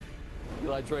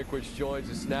Eliah Drinkwitz joins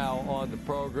us now on the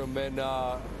program. And,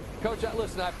 Coach,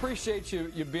 listen, I appreciate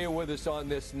you being with us on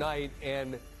this night.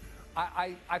 And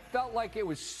I felt like it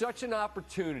was such an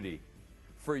opportunity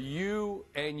for you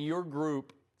and your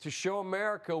group to show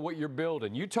America what you're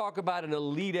building. You talk about an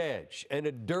elite edge and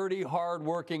a dirty,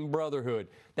 hard-working brotherhood.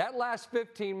 That last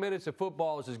 15 minutes of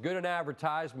football is as good an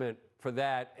advertisement for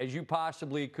that as you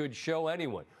possibly could show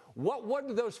anyone. What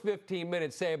do those 15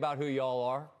 minutes say about who y'all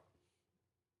are?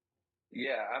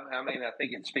 Yeah, I mean, I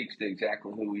think it speaks to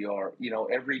exactly who we are. You know,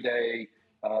 every day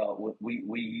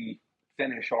we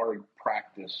finish our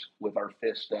practice with our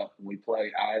fist up, and we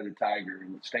play Eye of the Tiger,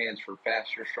 and it stands for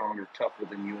faster, stronger, tougher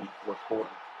than you in the fourth quarter.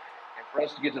 And for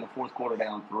us to get to the fourth quarter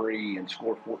down 3 and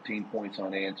score 14 points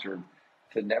unanswered,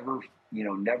 to never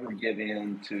give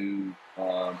in to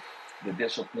the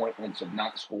disappointments of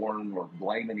not scoring or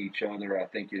blaming each other, I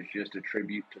think is just a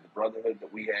tribute to the brotherhood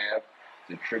that we have.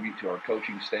 It's a tribute to our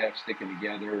coaching staff sticking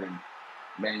together. And,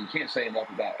 man, you can't say enough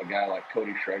about a guy like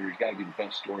Cody Schrader. He's got to be the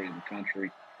best story in the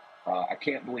country. I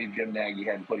can't believe Jim Nagy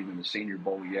hadn't put him in the Senior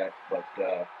Bowl yet, but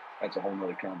that's a whole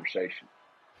nother conversation.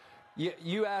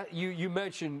 Yeah, you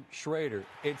mentioned Schrader.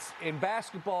 It's in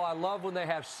basketball, I love when they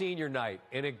have senior night,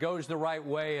 and it goes the right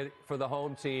way for the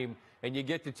home team, and you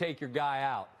get to take your guy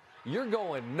out. You're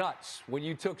going nuts when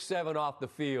you took 7 off the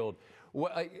field.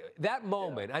 That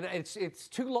moment, and it's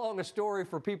too long a story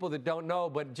for people that don't know,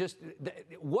 but just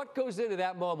what goes into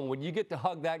that moment when you get to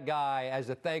hug that guy as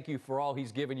a thank you for all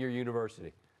he's given your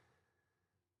university?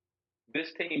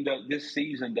 This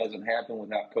season doesn't happen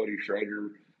without Cody Schrader.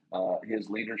 His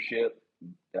leadership,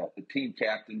 the team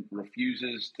captain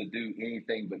refuses to do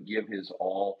anything but give his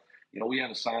all. You know, we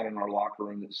have a sign in our locker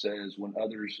room that says when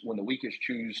the weakest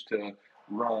choose to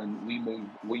run,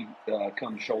 we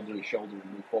come shoulder to shoulder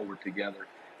and move forward together.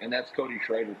 And that's Cody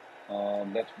Schrader.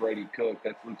 That's Brady Cook.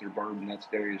 That's Luther Burden. That's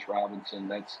Darius Robinson.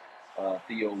 That's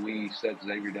Theo Weiss. That's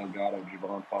Xavier Delgado,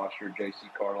 Javon Foster, J.C.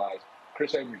 Carlisle.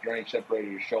 Chris Evans-Grange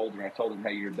separated his shoulder. I told him,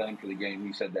 hey, you're done for the game.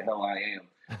 He said, the hell I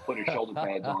am. Put his shoulder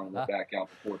pads on and went back out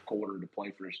the fourth quarter to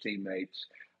play for his teammates.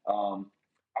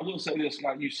 I will say this,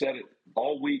 Scott, you said it.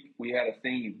 All week we had a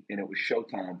theme, and it was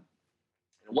showtime.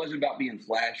 It wasn't about being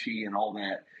flashy and all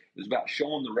that. It was about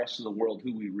showing the rest of the world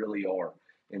who we really are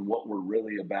and what we're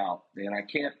really about. And I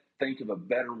can't think of a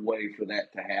better way for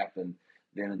that to happen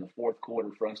than in the fourth quarter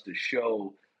for us to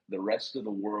show the rest of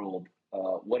the world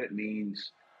what it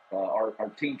means.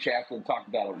 Our team chaplain talked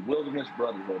about a wilderness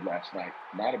brotherhood last night,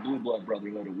 not a blue blood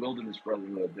brotherhood, a wilderness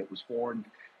brotherhood that was formed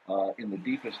in the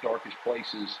deepest, darkest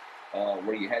places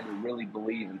where you had to really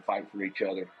believe and fight for each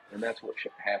other. And that's what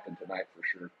happened tonight for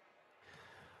sure.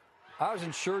 I was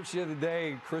in church the other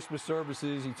day, Christmas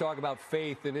services. You talk about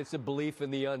faith, and it's a belief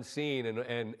in the unseen.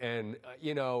 And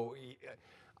you know,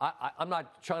 I'm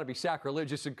not trying to be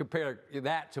sacrilegious and compare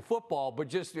that to football, but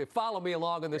just follow me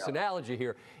along on this analogy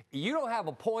here. You don't have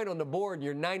a point on the board and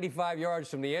you're 95 yards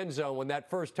from the end zone when that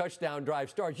first touchdown drive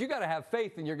starts. You got to have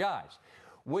faith in your guys.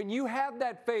 When you have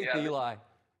that faith, Eli,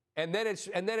 and then it's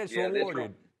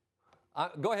rewarded.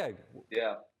 Go ahead.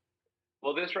 Yeah.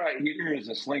 Well, this right here is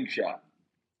a slingshot,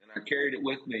 and I carried it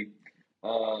with me.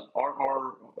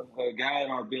 Our guy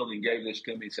in our building gave this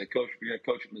to me. He said, Coach, if you're going to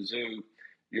coach at Mizzou,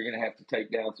 you're going to have to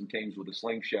take down some teams with a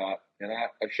slingshot. And I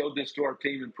showed this to our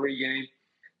team in pregame.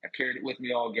 I carried it with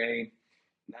me all game.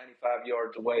 95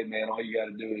 yards away, man, all you got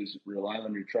to do is rely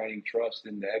on your training, trust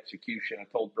in the execution. I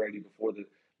told Brady before that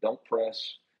don't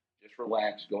press, just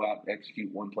relax, go out and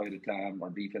execute one play at a time. Our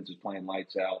defense is playing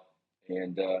lights out.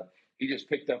 And he just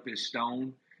picked up his stone,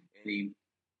 and he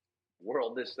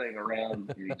whirled this thing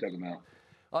around, and he took him out.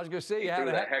 I was going to say, he threw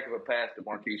that heck of a pass to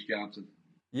Marquise Johnson.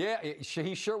 Yeah,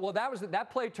 he sure. Well, that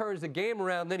play turns the game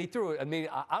around. Then he threw it. I mean,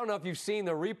 I don't know if you've seen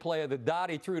the replay of the dot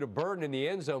he threw to Burden in the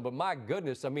end zone, but my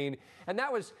goodness, I mean, and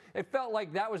it felt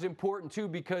like that was important too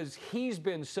because he's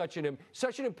been such an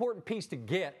important piece to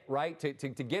get right to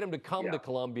get him to come to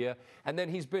Columbia, and then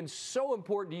he's been so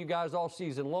important to you guys all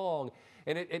season long.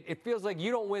 And it feels like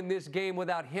you don't win this game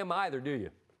without him either, do you?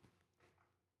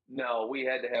 No, we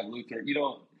had to have Luther. You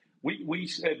know, we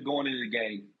said going into the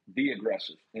game, be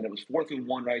aggressive. And it was 4th and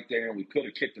 1 right there, and we could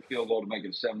have kicked a field goal to make it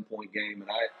a 7-point game. And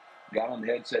I got on the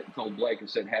headset and told Blake and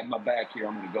said, have my back here,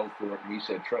 I'm going to go for it. And he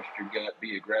said, trust your gut,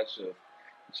 be aggressive.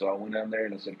 So I went down there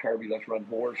and I said, Kirby, let's run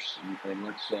horse, and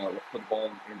let's put the ball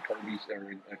in Kirby's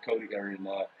or in Cody or in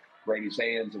Brady's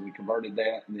hands, and we converted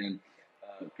that. And then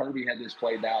Kirby had this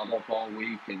play dialed up all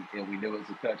week, and we knew it was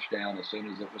a touchdown as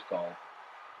soon as it was called.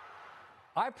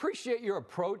 I appreciate your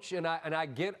approach, and I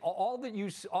get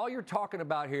all you're talking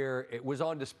about here. It was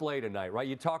on display tonight, right?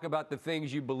 You talk about the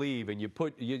things you believe, and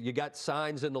you got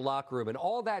signs in the locker room, and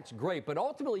all that's great. But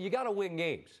ultimately, you got to win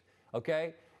games,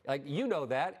 okay? Like, you know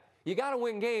that you got to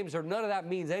win games, or none of that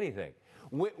means anything.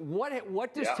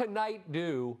 What does tonight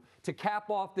do to cap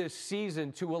off this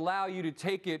season to allow you to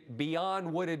take it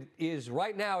beyond what it is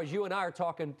right now, as you and I are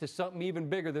talking, to something even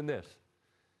bigger than this?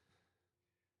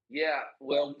 Yeah,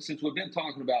 well, since we've been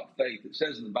talking about faith, it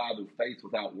says in the Bible, faith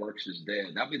without works is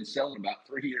dead. I've been selling about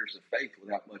 3 years of faith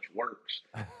without much works.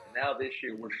 And now this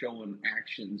year we're showing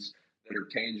actions that are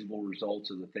tangible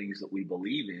results of the things that we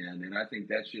believe in. And I think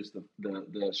that's just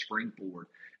the springboard.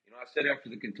 You know, I said after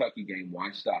the Kentucky game,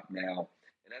 why stop now?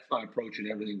 And that's my approach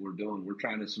in everything we're doing. We're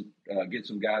trying to get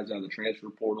some guys out of the transfer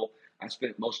portal. I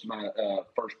spent most of my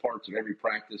first parts of every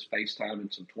practice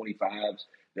FaceTiming some 25s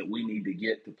that we need to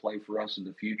get to play for us in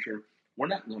the future. We're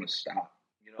not going to stop.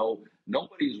 You know,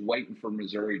 nobody's waiting for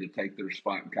Missouri to take their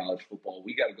spot in college football.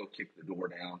 We got to go kick the door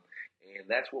down. And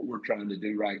that's what we're trying to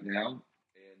do right now.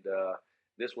 And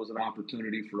this was an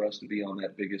opportunity for us to be on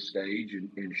that biggest stage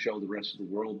and show the rest of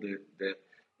the world that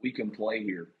we can play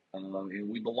here and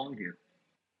we belong here.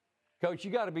 Coach,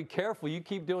 you got to be careful. You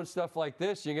keep doing stuff like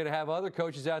this, you're going to have other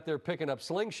coaches out there picking up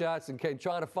slingshots and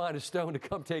trying to find a stone to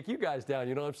come take you guys down.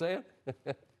 You know what I'm saying?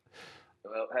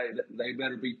 Well, hey, they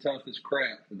better be tough as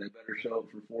crap, and they better show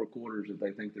up for 4 quarters if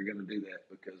they think they're going to do that,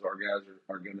 because our guys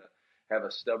are going to have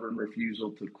a stubborn refusal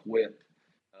to quit,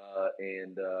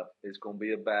 and it's going to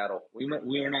be a battle. We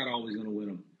are not always going to win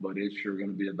them, but it's sure going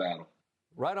to be a battle.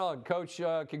 Right on, Coach.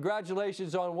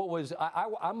 Congratulations on what was,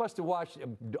 I must have watched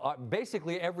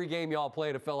basically every game y'all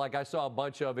played. It felt like I saw a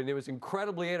bunch of it, and it was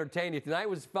incredibly entertaining. Tonight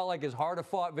felt like as hard a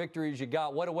fought victory as you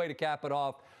got. What a way to cap it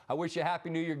off. I wish you a Happy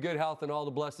New Year, good health, and all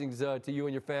the blessings to you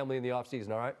and your family in the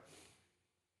offseason, all right?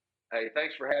 Hey,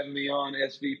 thanks for having me on,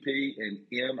 SVP and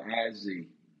MIZ.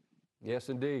 Yes,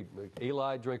 indeed.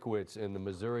 Eliah Drinkwitz and the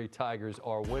Missouri Tigers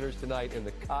are winners tonight in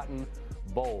the Cotton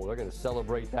Bowl. They're going to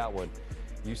celebrate that one.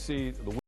 You see the